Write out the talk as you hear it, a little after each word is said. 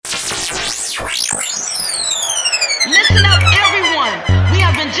Listen up, everyone. We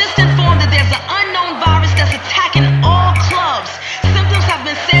have been just informed that there's an unknown virus that's attacking all clubs. Symptoms have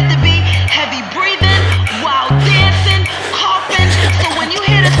been said to be heavy breathing, wild dancing, coughing. So when you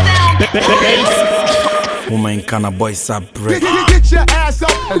hear the sound, woman can a boys are break. Get your ass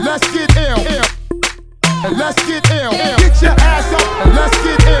up and let's get ill. And let's get ill. Get your ass up and let's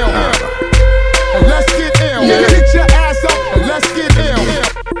get ill. And let's get ill. Get your ass up and let's get ill.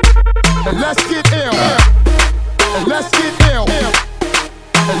 And let's get ill. And let's get ill.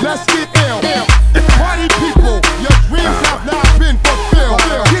 And let's get ill. Party people, your dreams have not been fulfilled.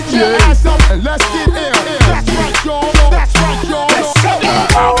 Get your ass up and let's get ill. That's right, y'all. That's right, y'all.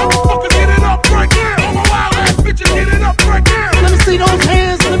 Motherfuckers, get it up right there. All my wild ass bitches, get it up right there. Let me see those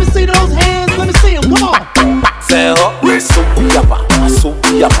hands. Let me see those hands. Let me see them. Come on. Say so biapa.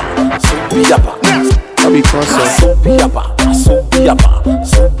 I be conscious. So biapa.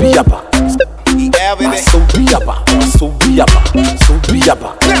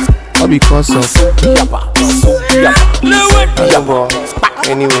 I be conscious.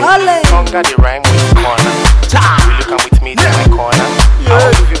 Anyway, Conga the rhyme with the corner. Will you come with me to my corner?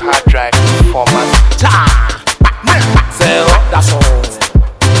 I'll give you hard drive performance. say that's all.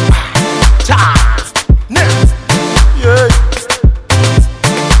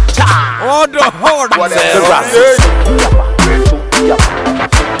 All the hard What say the rap?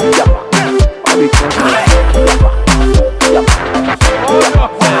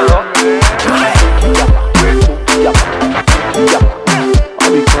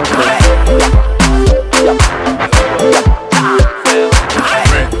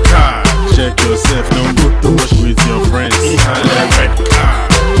 Check yourself, no good to wash with your friends. Red car.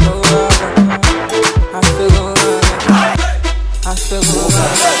 I feel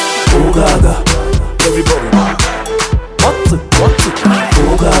Oh gaga, everybody. What?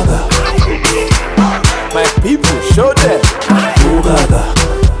 Oh gaga, my people, show them. Oh gaga,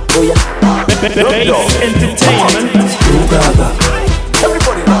 oh yeah. Bass entertainment. Oh gaga,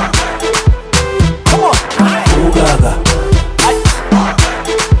 everybody now. Come on. Oh gaga.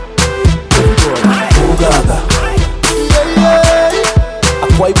 Oh gaga.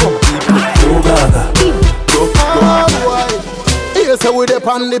 Akwa Ibom people. Oh gaga. So we dip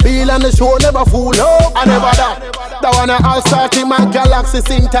on the bill and the show never fool. No, I never that. The one I start in my galaxy,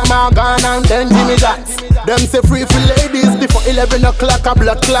 sing time I gone and then Jimmy Jacks. Them say free for ladies before 11 o'clock a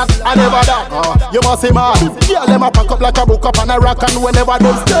blood clock. I never that. You must say man. Yeah, them a pack up like a book up and a rock and whenever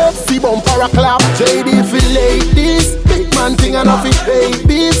them step, see bumper a clap. JD for ladies, big man thing and off it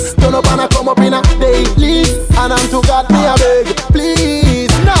babies. Turn up and I come up in a daily. And I'm to God me a beg,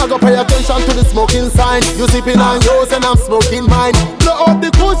 please. Now go pay attention to the smoking sign. You sipping on yours and I'm smoking mine. Blow up the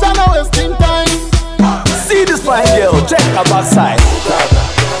coast and I'm wasting time. See this fine girl, check her backside.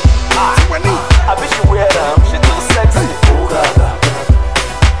 I bet you wear them, she too sexy.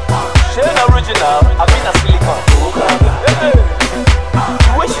 She ain't original, I mean a silicone.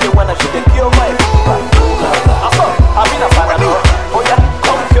 The way she wanna, she take your mind. I mean a banana. Oh yeah,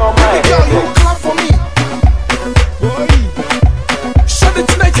 come your mind. Girl, you clap for me. Shut it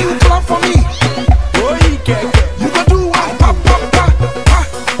tonight, you clap for me. You gon' do what? Pa.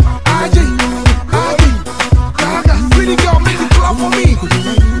 Pretty girl, make it clap for me.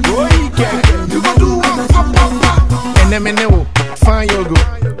 You gon' do what? Pa. And them in there, fine yogo.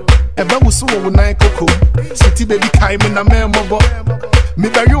 Eba wusu wo nine coco. City baby kai me na me mobo. Me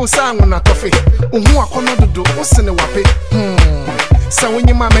bury you sang on a coffee. Uhu akono dodo, o se ne wape. Sa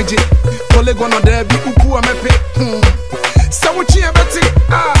wenye ma meje. Kolego no there bi upu a mepe. Sa wo chi ebeti.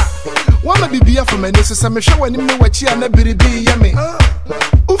 Wama bibia for me so me hwe wani me wachi a na biribi ye me.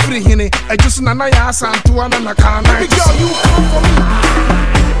 Ufri hine, ejusu na na ya asanto ana na kana. Big girl, you come for me.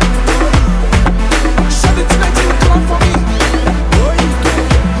 Shut it tonight, you come for me.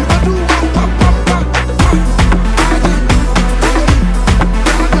 You gon' do what? Pa.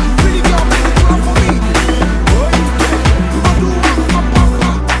 Pretty girl, make it clap for me. You gon' do what? Pa.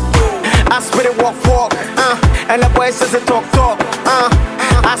 I spit it walk, and the boys says it talk.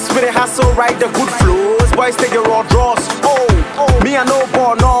 I spit it hustle, right the good flows. Boys take your raw draws. Me I no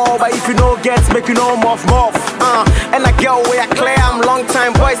ball, no, but if you no get, make you no muff. And I girl where I clear, I'm long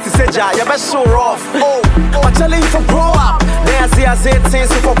time boys to say ja, you best so rough. I'm telling you for grow up. Then I say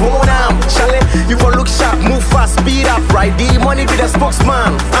things for bone am. Charlie, you for look sharp, move fast, speed up, right? The money be the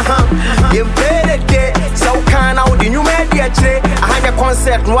spokesman. You better get so kind out the new media today. I had a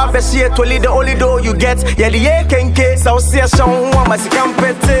concept, no I best to lead the only door you get. Yeah, the AKK, so see a show who am I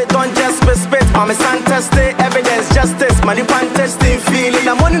compete. Don't just spit, I'm a fantastic evidence, justice, money fantastic feeling.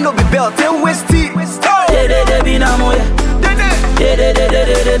 The money no be built, and waste it. Be na moya.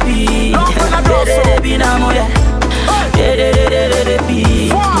 Be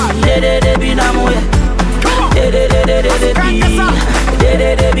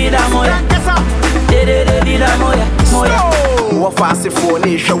massive for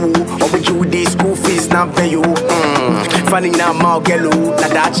a show. Or would you do school fees now pay you? Funny now, Margelo.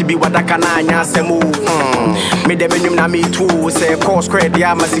 Nadachi be what I can semu. Me the menu na me too. Say course credit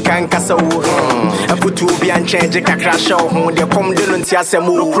ya masikan kaso. I put to be and change a crash show. They come down to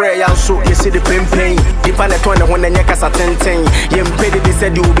semu. No prayer so you see the pain. The planet on the one and yakas at 10. Yem paid it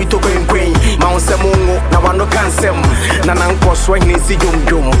said you be to queen. Mount Samungo, now I no cancel. Nananko swing in Sigum.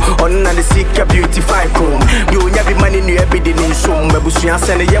 On the sick beautify room. You never money in your bed in some. Babusian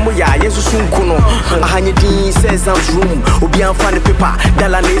send a yamuya, yes, soon kuno. A honey says I'm room. Obian fan the paper,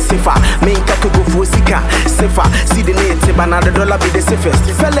 Dalane Sifa. Main to go for Sika, Sifa. See the native, another dollar be the safest.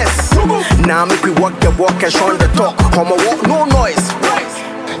 Fellas, now make we walk the walk and show the talk. Come on, walk, no noise.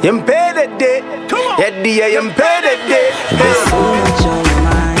 Yem paid a day, Eddie, yem paid a day. There's so much on your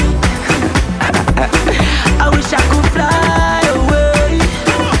mind. I wish I could fly away.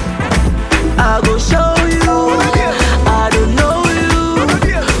 I'll go show you. I don't know you,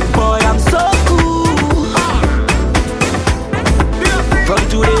 boy, I'm so cool. From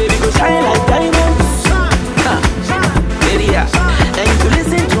today we go shine like diamonds. And to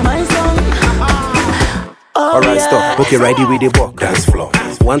listen to my song. Alright, stop. Okay, ready with the walk. Dance floor.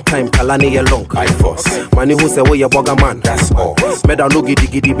 One time, Kalani along. I force. Money who say, oh, you bugger man. That's all. Meda no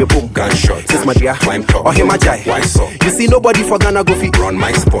giddy be boom. Gunshot. This my dear. Climb top. Oh, him a jai. Why so? You see nobody for Ghana go feet. Run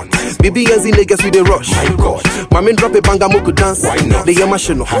my spot. Baby girls in Lagos with the rush. My God. Mami drop a banga moku dance. Why not? The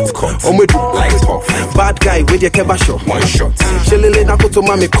yamashino. Hot cut. Oh, me do. Light off. Bad guy with your keba show. One shot. Shelele na koto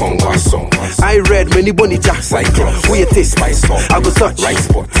mami Congo song. I read many boni jacks. Cyclops. Who you taste? Spice song. I go touch. Right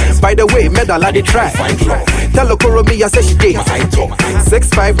spot. By the way, Meda la they try. Find love. Tell a Koro me I say she gay. I talk.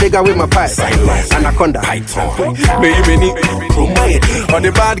 6'5" nigga with my pipe. Anaconda. I talk. May you many. Chromite. On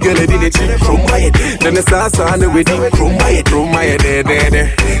the bad girl I did it. Chromite. Then the stars on the way. Chromite. Chromite.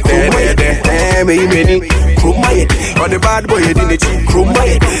 There. May you many. Chromite. On the bad boy I did it.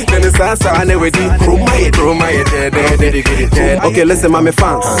 Chromite. Then the stars on the way. Chromite. There. Okay, listen, my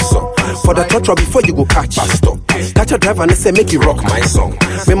fans. For the touch before you go catch. Catch a driver and say make you rock my song.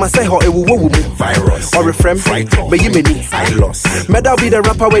 Me must say how it will virus or refrain. But you many I lost. Meda be the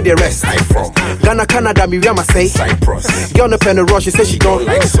rapper where the rest. I from Ghana, Canada, me where say Cyprus. Girl on the pen and rush, she say she don't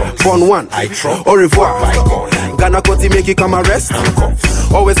like songs. Born one, I try. Au revoir. Ghana Koti make you come arrest.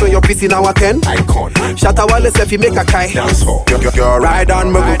 Always on your PC now I can. Shatta Wallace if you make a kai. You're ride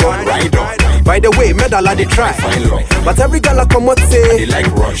on, me go ride on. By the way, Meda la they try. But every girl I come out say like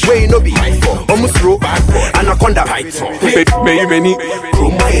rush. Way no be almost throw Anaconda. May you many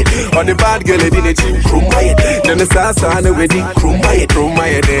Chromite. On the bad girl in it. Chromite. Then the stars on the wedding. Chromite.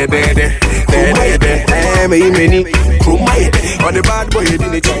 There. May you many Chromite. On the bad boy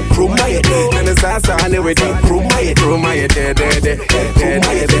in it. Chromite. Then the stars on the wedding. Chromite. There.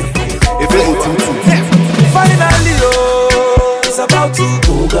 If it go to finally, oh, it's about to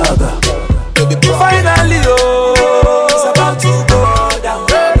go gaga. Finally, oh, it's about to go down.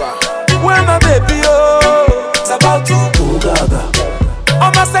 When my baby, oh, it's about to go gaga.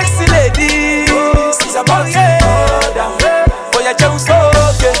 Oh, my sexy lady, it's about to go down. Oh, yeah, just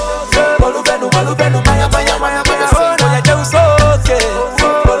okay. Malubenu, maya. Oh, yeah, just okay.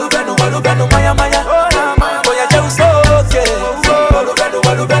 Malubenu, maya. Oh, yeah, just okay.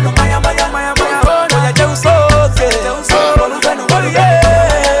 Malubenu, maya. Oh, yeah, just okay. Malubenu, yeah.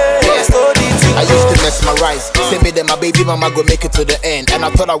 I used to mesmerize. Say me that my baby mama go make it to the end. And I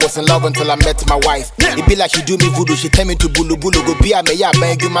thought I was in love until I met my wife. It be like she do me voodoo. She tell me to bulu go be a me ya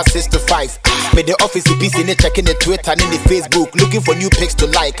bang you my sister 5. Made the office busy in it checking the Twitter and in the Facebook. Looking for new pics to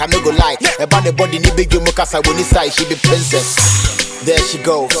like. I no go lie. About the body ni big you mukasa when he say she be princess. There she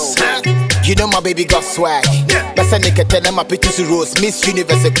goes. You know my baby got swag. Best nigga tell them my pictures to rose. Miss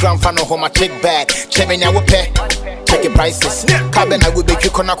Universe a grand fan of home my check bag. Chemin ya pay. Check your prices. Cabin I will make you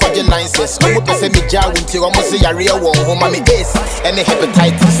connect with your licenses. Omo pese me ja winti omo say ya real one home my ace and the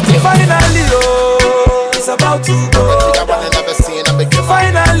hepatitis. Finally oh, it's about to go. I wanna never seen I'm a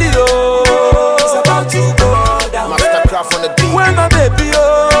finally oh, it's about to go down. Mastercraft on the beat. When my baby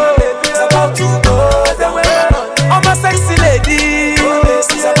oh, it's about to go down. Oh my sexy lady,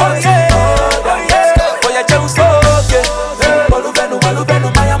 it's about to go down. Oh yeah, just okay. Malubenu,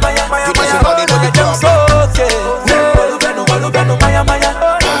 maya. You know you know the Just okay. Malubenu, maya.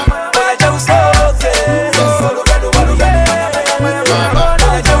 Oh yeah, just okay. Malubenu, maya. Oh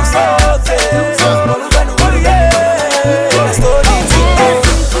yeah, just okay. Malubenu, yeah. Story.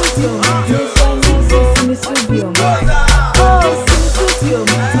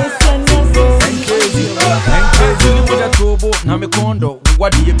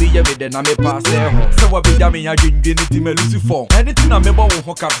 ye me then I me pass ho. So what be damn ya dwendwe me lucy form. Anything I me bo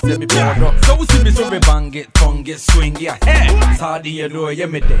ho cap say me powder. So we see me so be bang it, tongue it, swing ya. Hey, sadi ye do ye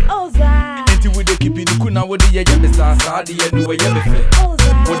me de. Oza. Enti we de keep it kuna we de ye me sadi ye no ye me fe.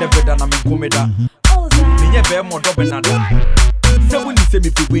 Oza. Wo de better na me komeda. Oza. Me ye be mo do be nada. So when you say me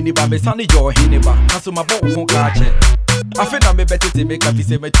fi win ba me sani your hineba. Aso ma bo ho ka che. I feel na me better to make a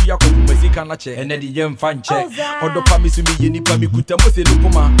piece of material come me sika na che. Ene di yem fan che. Odo pa mi su mi yeni pa mi kuta mo se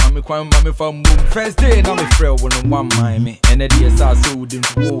lukuma. Mami kwa mami fa mum. First day na me frɛ wo no one mind me. Ene di esa so dim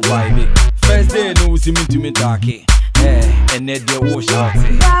wo vibe. First day no see me to me dark. Ene di wo shout.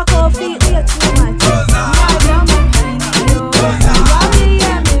 Black coffee we too much.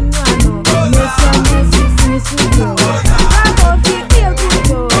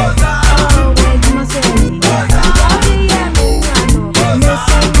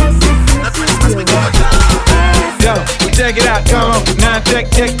 Check it out, come on. Now check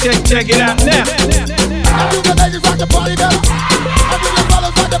it out now. I do the ladies rock the party better. I do the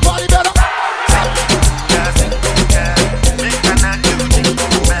fellas rock the party better.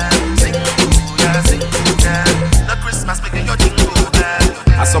 The Christmas making your jingle bell.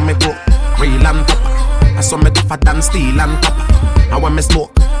 I saw me go real and proper. I saw me tougher than steel and copper. And when me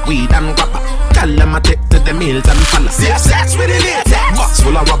smoke weed and grapper, tell them I take to the meals and follow. Safe sex with the latex. Box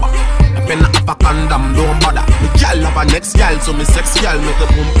full of rubber. I finna have a condom, don't bother. Me gal have a next gal, so me sex gal make the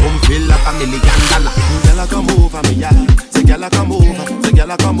boom boom feel like $1 million. Gyal come over me yard, say gyal come over, say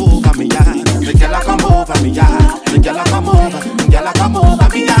gyal come over me yard, say gyal come over me yard, say gyal come over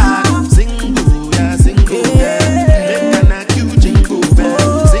me yard. Single yeah, single yeah, make a cute jingle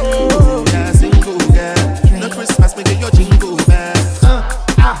bell. Single yeah, single yeah, no Christmas make your jingle bell.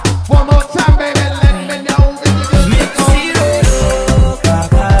 One more time, baby, let me know if you make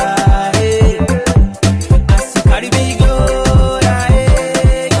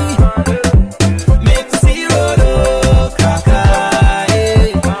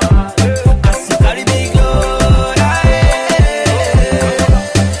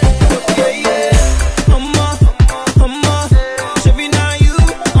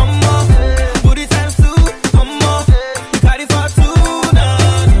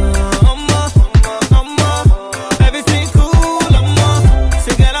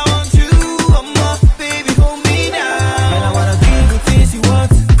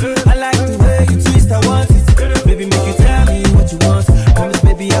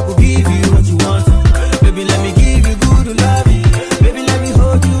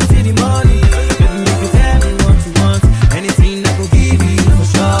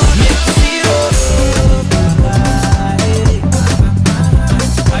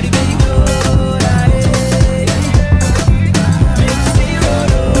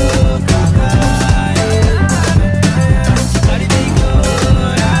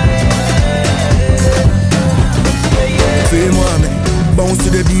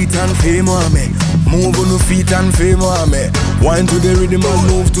Move on the feet and favor me. Wine to the rhythm and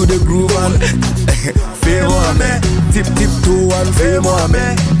move to the groove and favor me. Tip tip toe and favor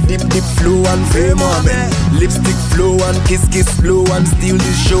me. Dip dip flow and favor me. Lipstick flow and kiss kiss flow and steal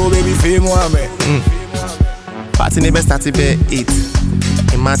this show, baby, favor me. Party never started by 8.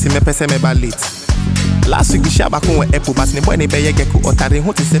 Imagine me pese me ba late. Last week we share back on with Apple, but the boy ne be yegeko otare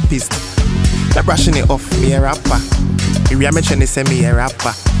ho to say pissed. Me brushing it off, me a rapper. If you mention say me a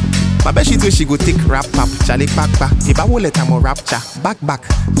rapper. My bet she go take rap up, Charlie back. If I will let her more rapture, back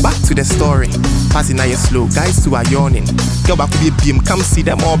to the story. Passing now you slow, guys too are yawning. Girl back with a beam, come see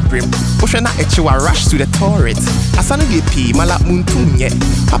them all brim. Ocean na echo a rush to the turret. Asana de pee, malak moon tunye.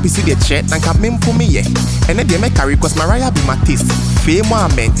 Papi see the chat, and come in for me ye. And then they make carry cause Mariah be my taste. Fame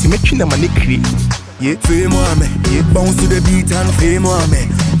man, to make you the money creep. Yeah, fame me. Yeah, bounce to the beat and fame me.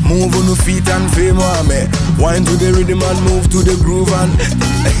 Move on the feet and fame me. Wine to the rhythm and move to the groove and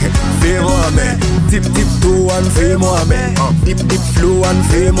fame me. Tip tip toe and fame me. Dip dip flow and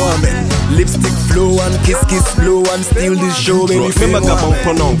fame me. Lipstick flow and kiss kiss flow and steal this show, baby. Remember gabon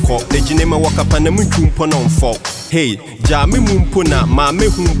pononko. The jinema waka panemu chumponon folk. Hey, jami mumpona, ma me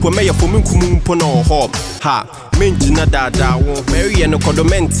humpo me ya fomu kumumpono hop. Ha, menjina dada wo. Mary no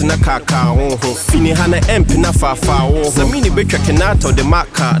kodoment na kaka wo. Fini hana emp na fafa wo. Samini betwa kenato de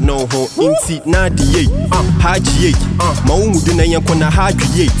maka no ho. Inti na die. Haji ye. Ma umudu na yanko na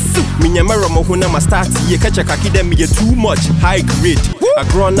haji ye. Minyamara mo ho na ma start ye. Kacha kakide me too much high grade.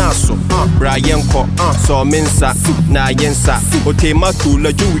 Agro naso. Brian ko. So mensa na yensa. Otema to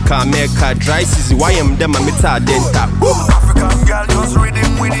la ju we can make dry season. Why am them a meta denta. African girl just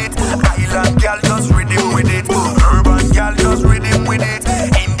rhythm with it. Island girl just rhythm with it. Urban girl just rhythm with it.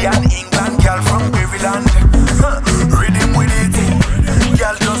 Indian England girl from Cleveland. Rhythm with it.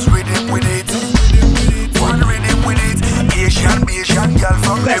 Girl just rhythm.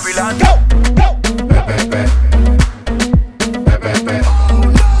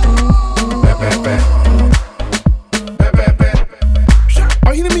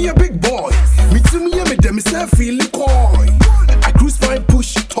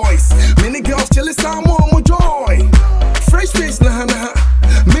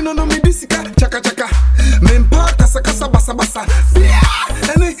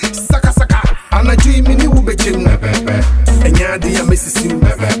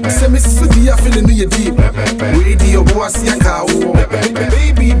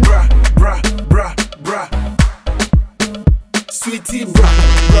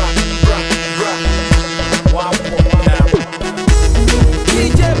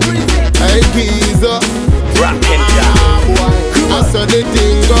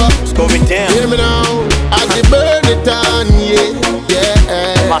 It's going down. Hear me now. As you burn it on,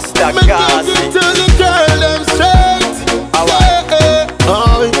 yeah. Master Make Gazi. it to the girl, them straight.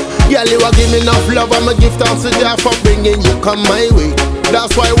 Girl, you a give me enough love. I'm a gift thanks to God for bringing you come my way.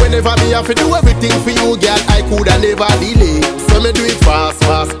 That's why whenever me have to do everything for you, girl, I coulda never delay. So me do it fast.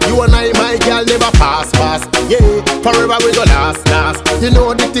 You and I, my girl, never pass. Yeah, forever we go last. You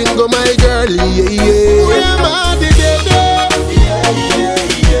know the thing go, my girl, yeah. Where am I today?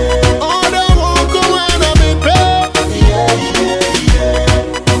 Oh, the walk around and me pay.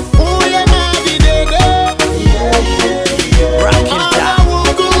 Who am I today? Rock it down.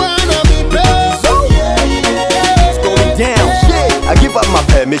 It's going down. I give up my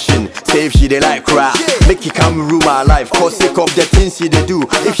permission. Say if she dey like rap, make it come rule my life. Cause sick of the things she dey do.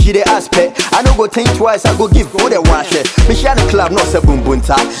 If she dey ask pet, I don't go think twice. I go give all the one share. Me share the club, no se boom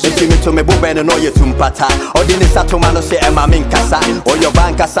bunta. If you me to me boom and no you tumpata. Or the nisa to man no say Emma min kasa. Or your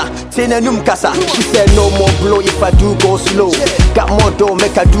bank kasa, tina num kasa. She said no more blow if I do go slow. Got more dough,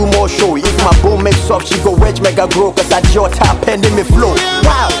 make her do more show. If my bone makes up, she go wedge, make her grow. Cause I your top pen in me flow.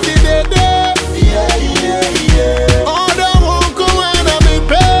 Wow.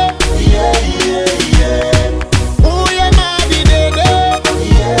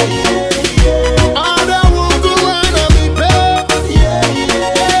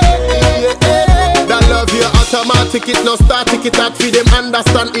 Ticket no start ticket at for them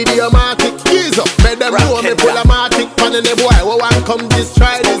understand idiomatic. Ease up, make them know me problematic. Pan in the boy, who want come this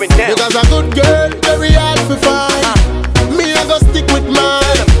try this. Because a good girl, very hard to find. Me I go stick with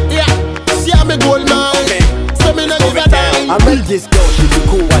mine. Yeah, see how me gold mine. So me no give a dime. I met this girl, she be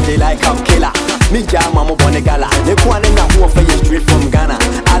cool and they like I'm killer. Me jam mama bonne gala. They kwan na who for you straight from Ghana.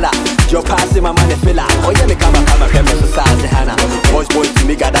 Ala, your passing my money filler. Oh yeah, me come me society hana. Boys to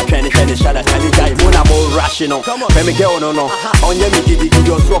me got that trend shada tell you guys when I'm more rational. Let me go no. On you me give you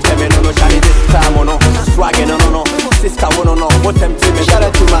so me no Charlie this time no. Swagging no. Sister no. What them to me shout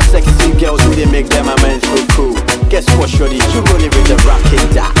out to my sexy girls who they make them a man so cool. Guess what, shorty, you rolling with the rocket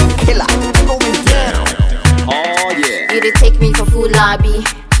da killer going down. Oh yeah. You dey take me for full lobby.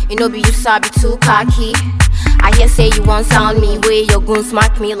 You know be you sabi too cocky. I hear say you want sound me. Way your goons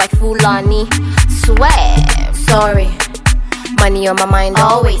smack me like Fulani. Swear, sorry. Money on my mind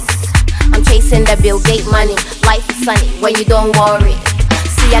always. I'm chasing the Bill Gates money. Life is sunny when you don't worry.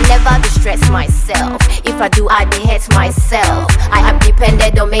 See, I never distress myself. If I do, I hate myself. I have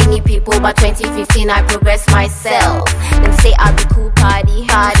depended on many people, but 2015 I progressed myself. Them say I be cool party,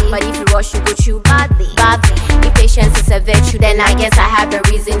 but if you rush, you go chew badly. If patience is a virtue, then I guess I have a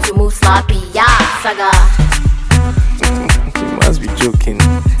reason to move sloppy. Yeah, saga. You must be joking.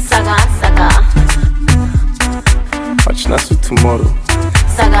 Saga. Watch Nasu tomorrow.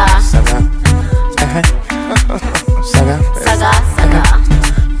 Saga. Saga.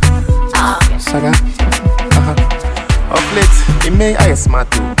 Of late, it may I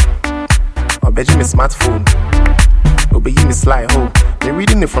smart too. Or bet you me smartphone. Obey me sly ho. Me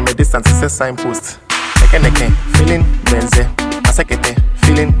reading it from a distance, it says signpost. Neke, feeling benze. Asekete,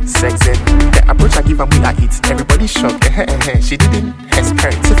 feeling sexy. The approach I give her, we I eat. Everybody shocked. She didn't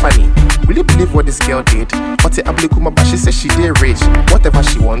expect. Tiffany, will you believe what this girl did? What the ablikuma, but she said she did rich. Whatever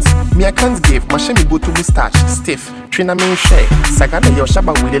she wants, me I can't give. My shame go to be starch, stiff. Trina me share. Sagana your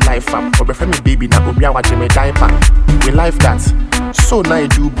shaba with the life up. Or befriend me baby na obia watch me diaper. We life that. So now you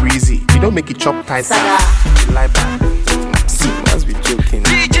do breezy. You don't make it chop tight. We like that. You must be joking.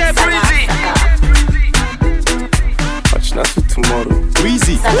 DJ Breezy. Watch Nasu tomorrow.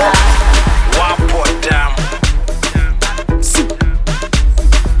 Breezy. One more down.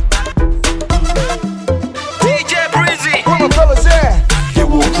 DJ Breezy. Where my fellas at? You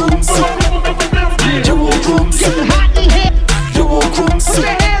will room sick. You will room sick. You will room sick.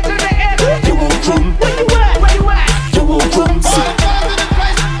 You will room. Where you at? You will room sick.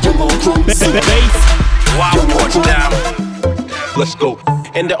 You will room sick. One more down. Let's go.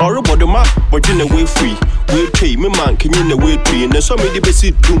 And the horrible the map, but in a way free. Way tree, me man, can you in the way tree? And so many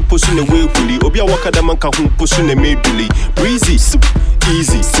basic doom push in the way fully. Obia Wakadamanka who push in the medley. Breezy,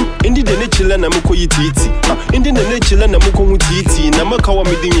 easy. Indeed, the nature and Namako Yiti. Indeed, the nature and Namako Titi. Namakawa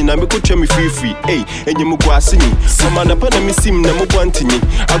Medini, Namako Chemi free. Hey, and you Mukwasini. Samana Panamisim Namuquantini.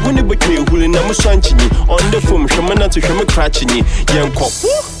 I wouldn't betray you who in Namusanchini. On the phone, Shamana to Shama Cratchini. Young cop.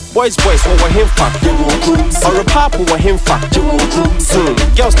 Boys, what were him for? Or a papa were him for?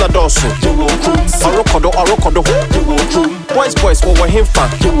 Girls not also. Or a codo. Boys, what were him for?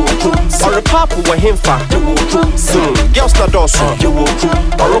 Or a papa were him for? Girls not also.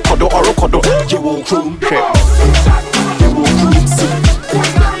 Or a codo.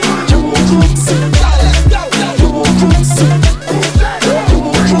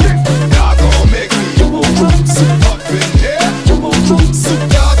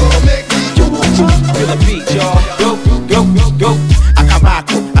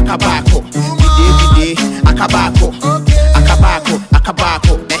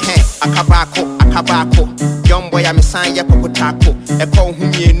 sign ya kokotako. E call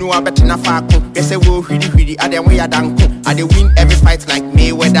whom ye know a better na fako. They say wo hwidi ade we ya danko. I dey win every fight like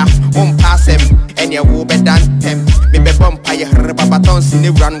Mayweather. Pass him and ya wo be dance him. Me be bumpa ye baba tons in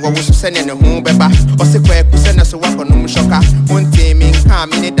the run wo so send ne ho beba. O se kwa ku send so wa kono shoka. Wonte me nka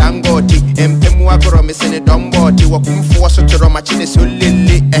me ne dangoti. Empemu agoro me send domboti. Wo kum fo so toro ma chine so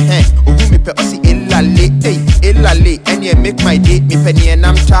lele ogu me pe o si elale and ye make my day. Me penny and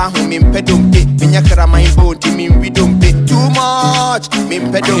I'm tahu me pedompe. Me nyakara my body me we don't pay too much. Me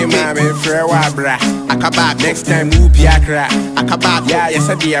pedompe. Me frewa bra. Akabak next time whoopie akra. Akabak yeah yes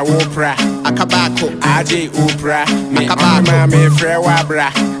I be a wopra. Akabako AJ Opra. Me akabak me frewa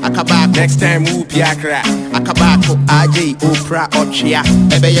bra. Akabak next time whoopie akra. Akabako AJ Opra ochia.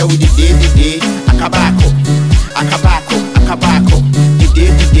 Ebe ya we day. Akabako the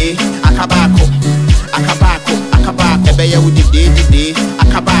day akabako ebe ya we the day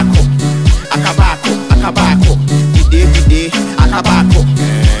akabako the day akabako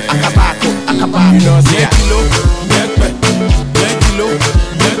you know say kilo nyekpe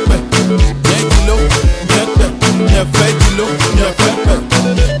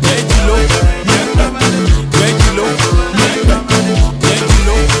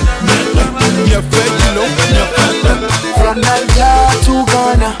from Nigeria to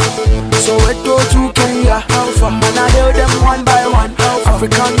Ghana, Soweto to Kenya, man I hear them one by one.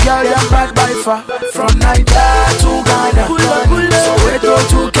 African girl them bad by far. From Nigeria to Ghana, Soweto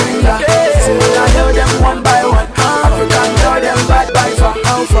to Kenya, man I hear them one by one. African girl them bad by far.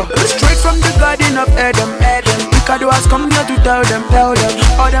 Straight from the Garden of Eden. Ricardo has come here to tell them.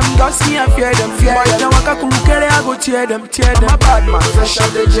 All them girls me and fear them. Boys them waka kulukere I go tear them. I'm a bad man, fresh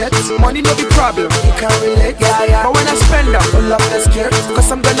off the jet. Money no be problem, you can relate. Yeah. But when I spend them, pull up the skirt,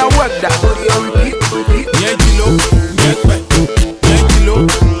 cause I'm gonna work that. Body on repeat. Yeah, kilo, nyekpe.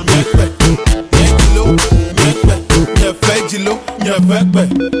 Yeah, fejilo, nyevekpe.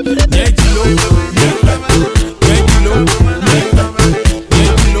 Yeah, kilo, nyekpe.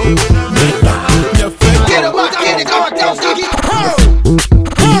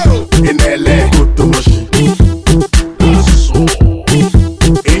 In LA, go to Moshi.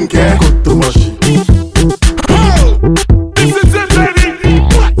 Inke, go to Moshi. This is it, baby.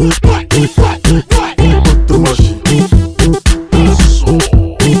 What? Go to Moshi.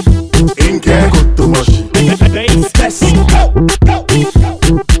 Inke, go to Moshi.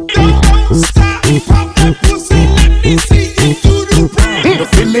 Don't stop from that pussy. Let me see you do the brand. The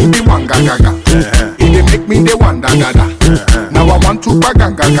feeling the one gaga. It dey make me the one da. Now I want to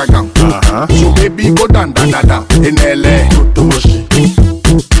baganga. So baby go down. In LA, go to Moshi.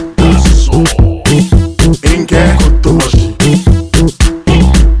 Inke, go to Moshi.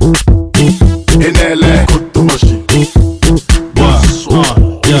 In LA, go to Moshi.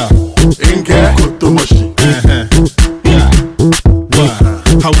 Inke, go to Moshi.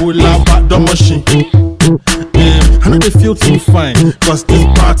 How would I back the machine? I know they feel too fine, cause this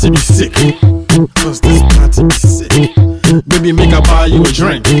party be sick. Baby, make I buy you a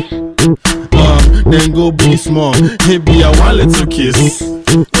drink. Then go be small. Maybe I one little kiss.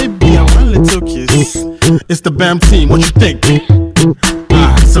 It's the BAM team, what you think?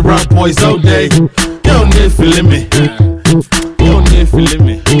 It's the rock boys all day. You don't need feeling me.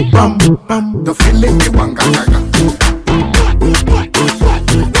 Bam. The feeling the one gaga.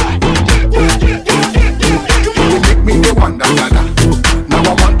 Make me the one da. Now I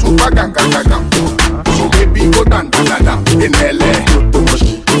want to baganga. So baby go down. In LA, go to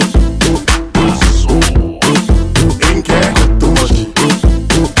Moshi. Inke, go to Moshi.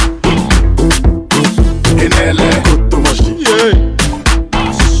 In LA, go to Moshi.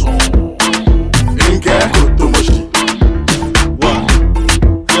 Inke, go to Moshi.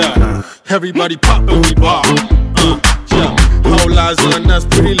 Everybody pop and we bar. Whole eyes on us,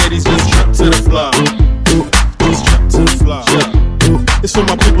 pretty ladies just strapped to the floor. It's for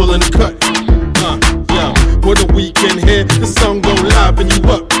my people in the cut. For the weekend here, the song go live and you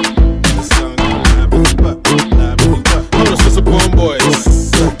up. I'm the Swiss Born Boys.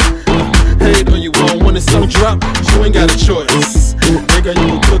 Hey, do you want when the song drop? You ain't got a choice. Nigga, you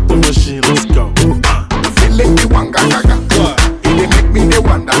can cook the machine. Let's go. The feeling the one gaga. It make me the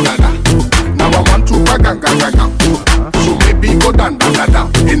one da. Now I want to baganga. So baby go down.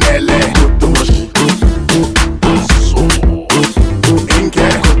 In LA, go to Moshi. Inke,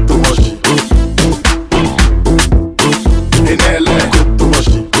 go to Moshi. In LA, go to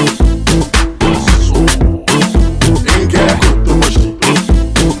Moshi. Inke, go to Moshi.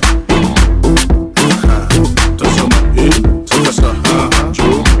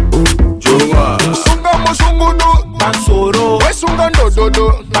 Bansoro, Wesungando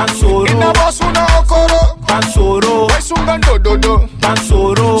dodo, Bansoro, Inabosuna okoro, Bansoro,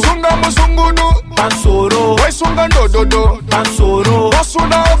 sunga do do do, Bansoro,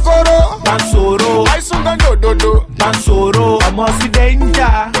 Bosuna okoro, Bansoro, I sunga do do do, Bansoro, I must see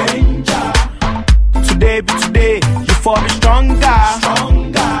danger. Today be today, you for be stronger.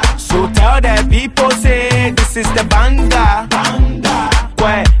 So tell the people say this is the banger.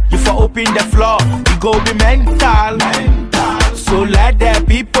 Where you for open the floor, you go be mental. So let the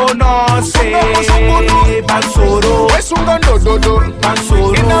people know say Bansoro, I sunga do do do,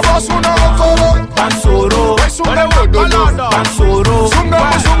 Bansoro, Ina bosuna okoro, Bansoro, I sunga do do do, Bansoro, Sunga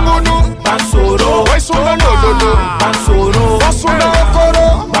musungudu, Bansoro, I sunga do do do, Bansoro, Bosuna okoro,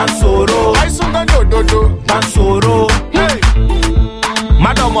 Bansoro, I sunga do do do, Bansoro.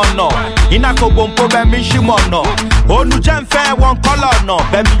 Madam no, inako bompo bemi shimono. Onu jemfe one color no,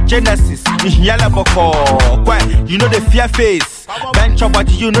 bemi Genesis. Yellow boko, you know the fear face. Bench but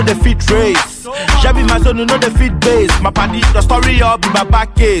you know the fit race. Shabby my son, you know the fit base. My party, the story of my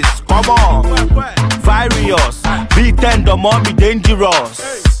back case. Come on, various, be tender, mommy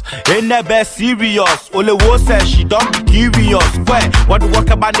dangerous. Ain't never serious. Only wo says she don't be curious. What the work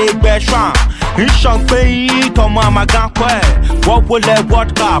about the best one? In champagne, to mama gan what will the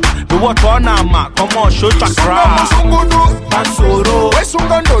what cup? The what on ama? Come on, show your crowd. Bansoro, I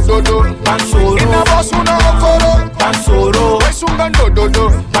sunga do do do, Bansoro, Ina bosuna okoro, Bansoro, I sunga do do do,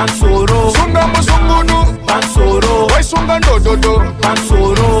 Bansoro, Sunga musungudu, Bansoro, I sunga do do do,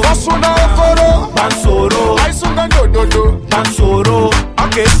 Bansoro, Bosuna okoro, Bansoro, I sunga do do do, Bansoro.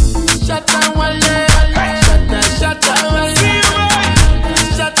 Okay. Shut down one leg, shut down one leg,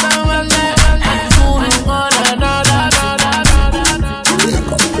 shut down one leg, and fool one another.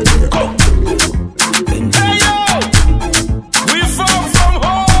 Hey yo, we far from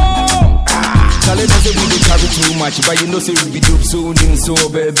home. Charlie knows that we dey carry too much, but you know say we be dope so nim so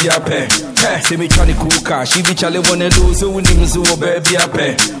baby a pay. Say me tryna cool car, she be Charlie wanna lose so nim so baby a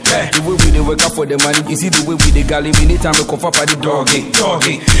pay. The way we dey work out for the money, you see the way we dey galley. We need time to cough up at the doggy.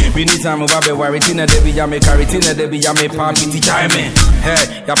 We need time to be worried. Tina Debbie, ya me carry Tina Debbie, ya me papi teacher me.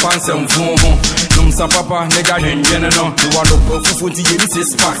 Hey, ya pants and phone. Numsa papa, nega yenjene no. You want to go fufu ti yedi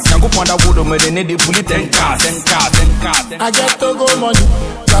six pack. Yango panda wodo me de ne de pull it 10 cars. I get to go money,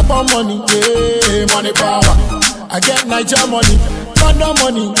 Japan money, yeah, money power. I get Niger money, London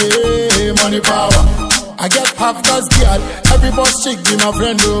money, yeah, money power. I get half gas girl, every boss chick be my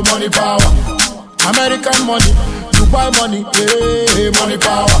friend, oh, money power. American money, Dubai money, yeah, money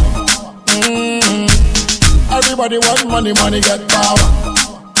power. Everybody want money, money get power.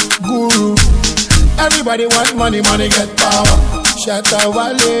 Guru, everybody want money, money get power. Shatta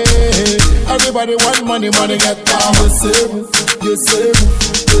Wale, everybody want money, money get power. You save,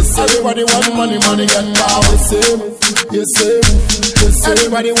 everybody want money, money get power. You save,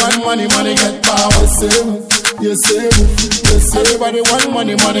 everybody want money, money get power. You save, everybody want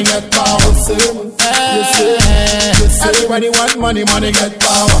money, money get power. You save, everybody want money, money get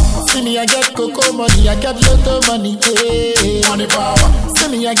power. See me, I get cocoa money, I get lotto money, hey, money power. See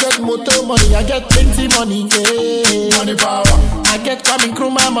me, I get moto money, I get plenty money, hey, money power. I get Kwame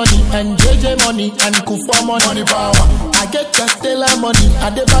Nkrumah money and JJ money and Kufuor money power. I get Castella money,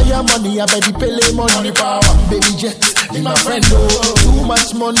 Adebayo money, I bet the Pele money power. Baby Jet, be my friend, oh. Too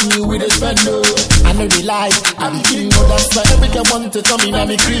much money we dey spend, oh. I know they lie, I be kidding, oh. That's why every girl want to come in, I'm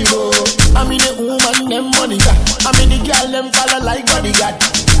a cream, oh. I'm in the woman, them money got. I'm in the girl, them follow like bodyguard.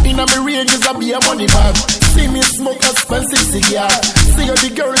 In a me ranges, I be a money bag. See me smoke expensive cigar. See the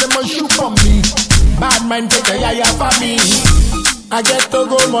girl, them a shoot on me. Bad man take a yaya for me. I get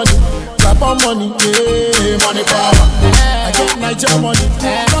Togo money, Japan money, yeah, money power. I get Niger money,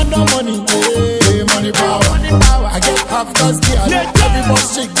 London money, yeah, money power. I get half gas girl, every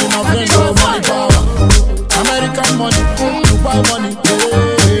boss chick be my friend, oh, money power. American money, Dubai money,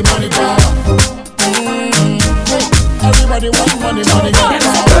 yeah, money power. Everybody want money, money get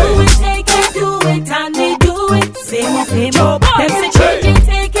power. Do it, take it, do it, and we do it. Same, them say change it,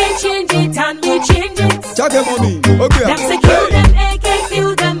 take it, change it, and we change it. Check them on me, okay. Them say kill them, AK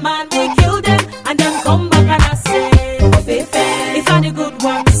kill them, man, they kill them, and then come back and I say, if I the good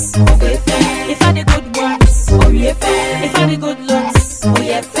ones, if I the good ones, if I the good looks,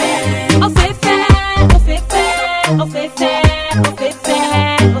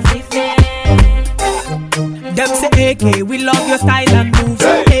 Them say AK, we love your style and moves.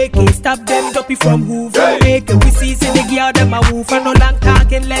 AK, stop them dopey from Hoover. AK, we see the girl them a woof and no long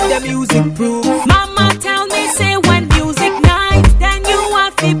talking, let the music prove. Mama tell me say when music nice, then you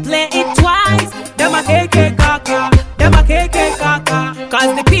have to play it twice. Them a KK kaka, them a KK kaka.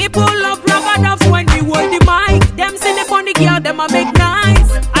 Cause the people love rubber when we hold the mic. Them say the funny girl, them a make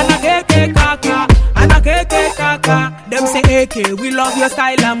nice. And a KK kaka, and a KK kaka. Them say AK, we love your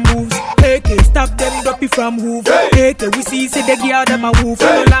style and moves. AK, stop them dopey from hoof. AK, we see the girl them a woof.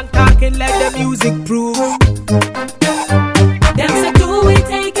 No long talking, let the music prove. Them say do it,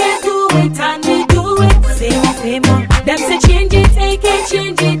 AK, do it, and me do it. Same. Them say change it, AK,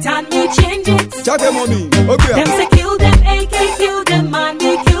 change it, and me change it. Check them on me, okay. Them say kill them, AK, kill them, and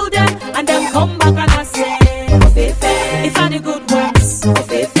me kill them, and them come back and I say, if I the good ones,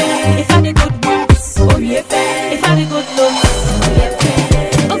 if I the good ones, if I the good looks.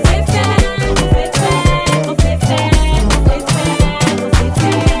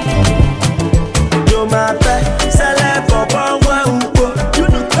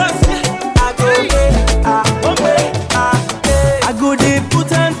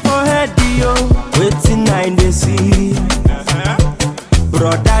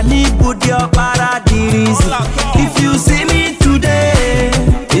 Brother, need put your paradise. If you see me today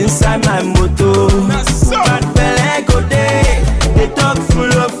inside my motor, bad belle go day. They talk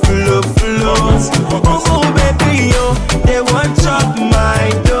full of. Oh baby yo, they want chop my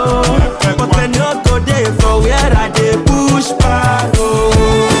dough, but they no go day for where I dey push back.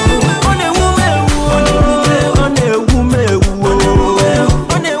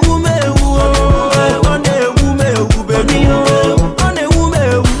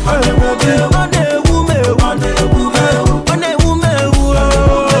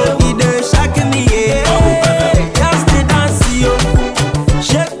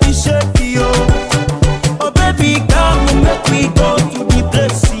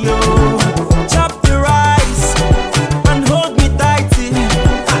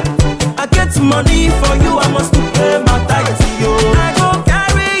 Money for you, I must pay my tithe, yo. I go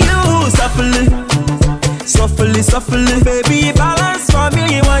carry you softly, baby, balance for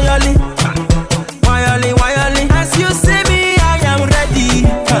me, wayali. As you see me, I am ready,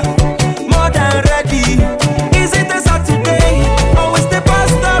 more than ready. Is it a Saturday? Always the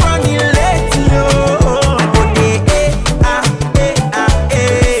pastor running late, yo.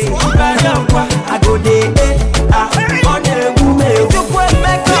 I go there, I go there, on the woman, you can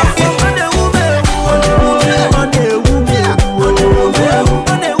make up.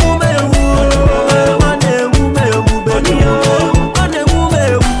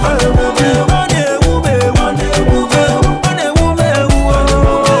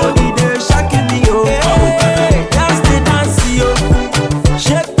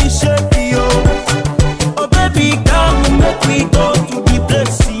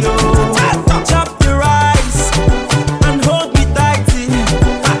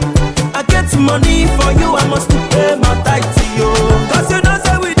 Money for you, I must pay my tithe, yo. Cause you know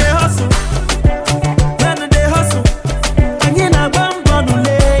say we dey hustle, when they hustle, and you na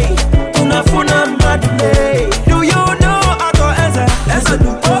bambadule, unafuna madule. Do you know I go eze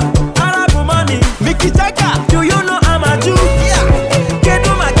do Arab money, Mickey Jagger? Do you know I'm a Jew?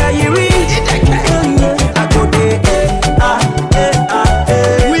 Kedu Magayiri? I go there,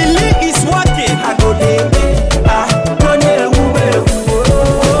 Willie is working. I go there,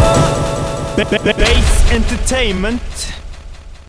 Bass Entertainment.